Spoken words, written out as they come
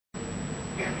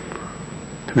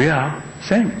We are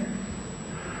same.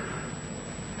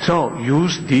 So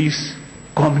use these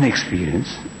common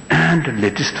experience and the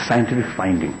latest scientific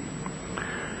finding.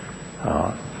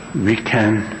 We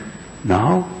can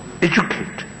now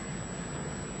educate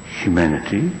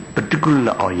humanity, particularly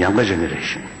our younger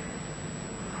generation.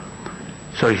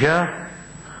 So here,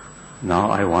 now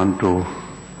I want to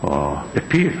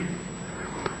appeal.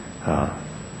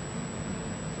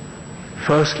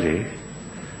 Firstly,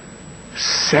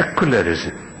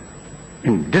 secularism.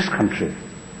 In this country,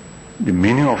 the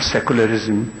meaning of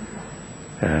secularism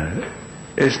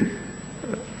is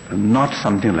not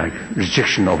something like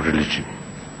rejection of religion.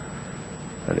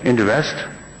 In the West,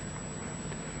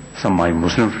 some my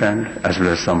Muslim friend as well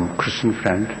as some Christian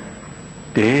friend,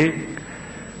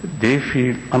 they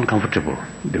feel uncomfortable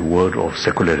the word of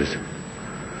secularism.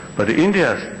 But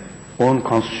India's own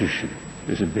constitution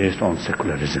is based on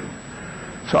secularism.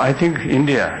 So I think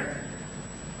India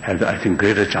has,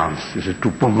 greater chance is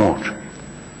to promote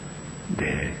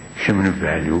the human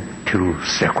value through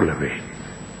secular way.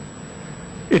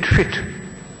 It fit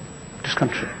this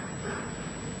country.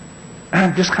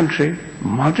 And this country,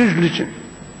 multi-religion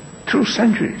through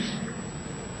centuries.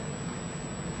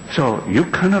 So you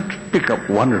cannot pick up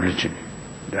one religion.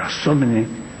 There are so many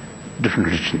different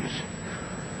religions.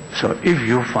 So if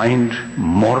you find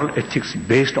moral ethics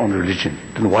based on religion,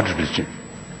 then what religion?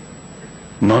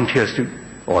 Non-theistic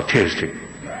or theistic?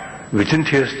 Within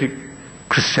theistic,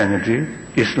 Christianity,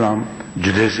 Islam,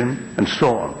 Judaism, and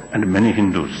so on, and many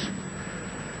Hindus.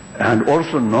 And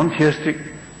also non-theistic,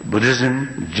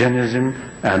 Buddhism, Jainism,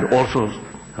 and also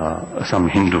some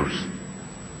Hindus.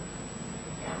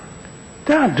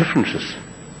 There are differences.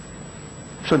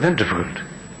 So they're difficult.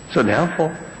 So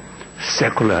therefore,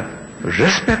 secular,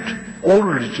 respect all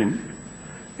religion,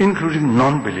 including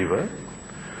non-believer,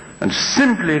 and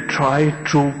simply try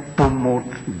to promote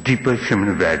deeper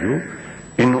human value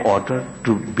in order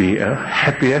to be a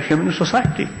happier human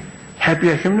society,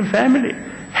 happier human family,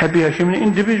 happier human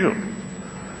individual.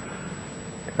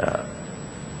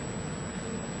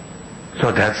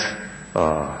 So that's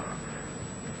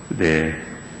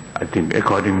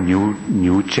according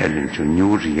new challenge,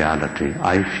 new reality.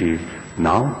 I feel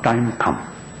now time come.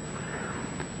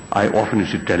 I often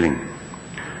used to telling,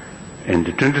 in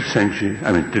the 20th century,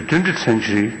 the 20th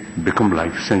century become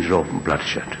like century of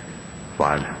bloodshed,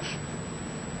 violence.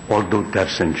 Although that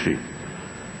century,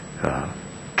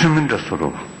 tremendous sort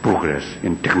of progress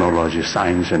in technology,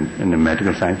 science, and in the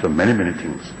medical science, or many, many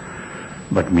things.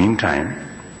 But meantime,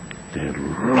 there's a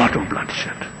lot of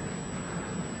bloodshed.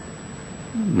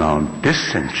 Now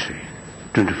this century,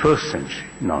 21st century,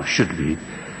 now should be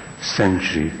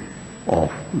century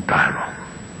of dialogue.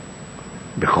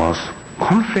 Because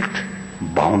conflict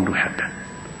bound to happen.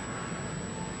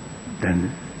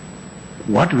 Then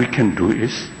what we can do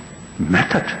is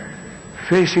method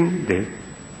facing the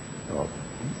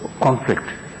conflict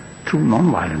through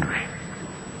non-violent way,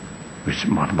 which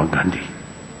Mahatma Gandhi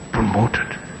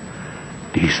promoted.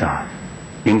 These are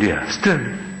India still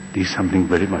is something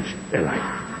very much alive.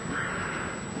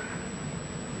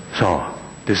 So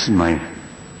this is my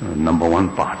number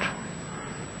one part.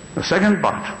 The second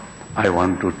part I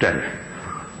want to tell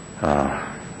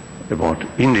about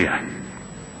India.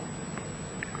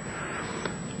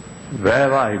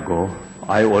 Wherever I go,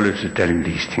 I always telling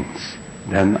these things.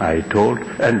 Then I told,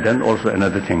 and then also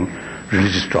another thing,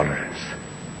 religious tolerance.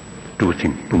 Two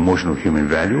things, promotion of human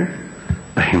value,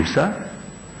 ahimsa.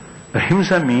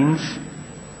 Ahimsa means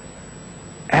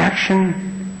action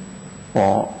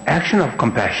or action of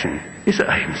compassion is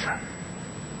ahimsa.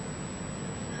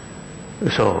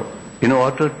 So, in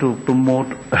order to promote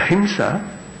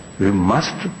ahimsa, we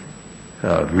must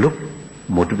look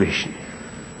motivation.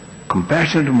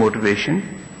 Compassionate motivation,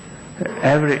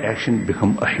 every action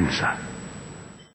become ahimsa.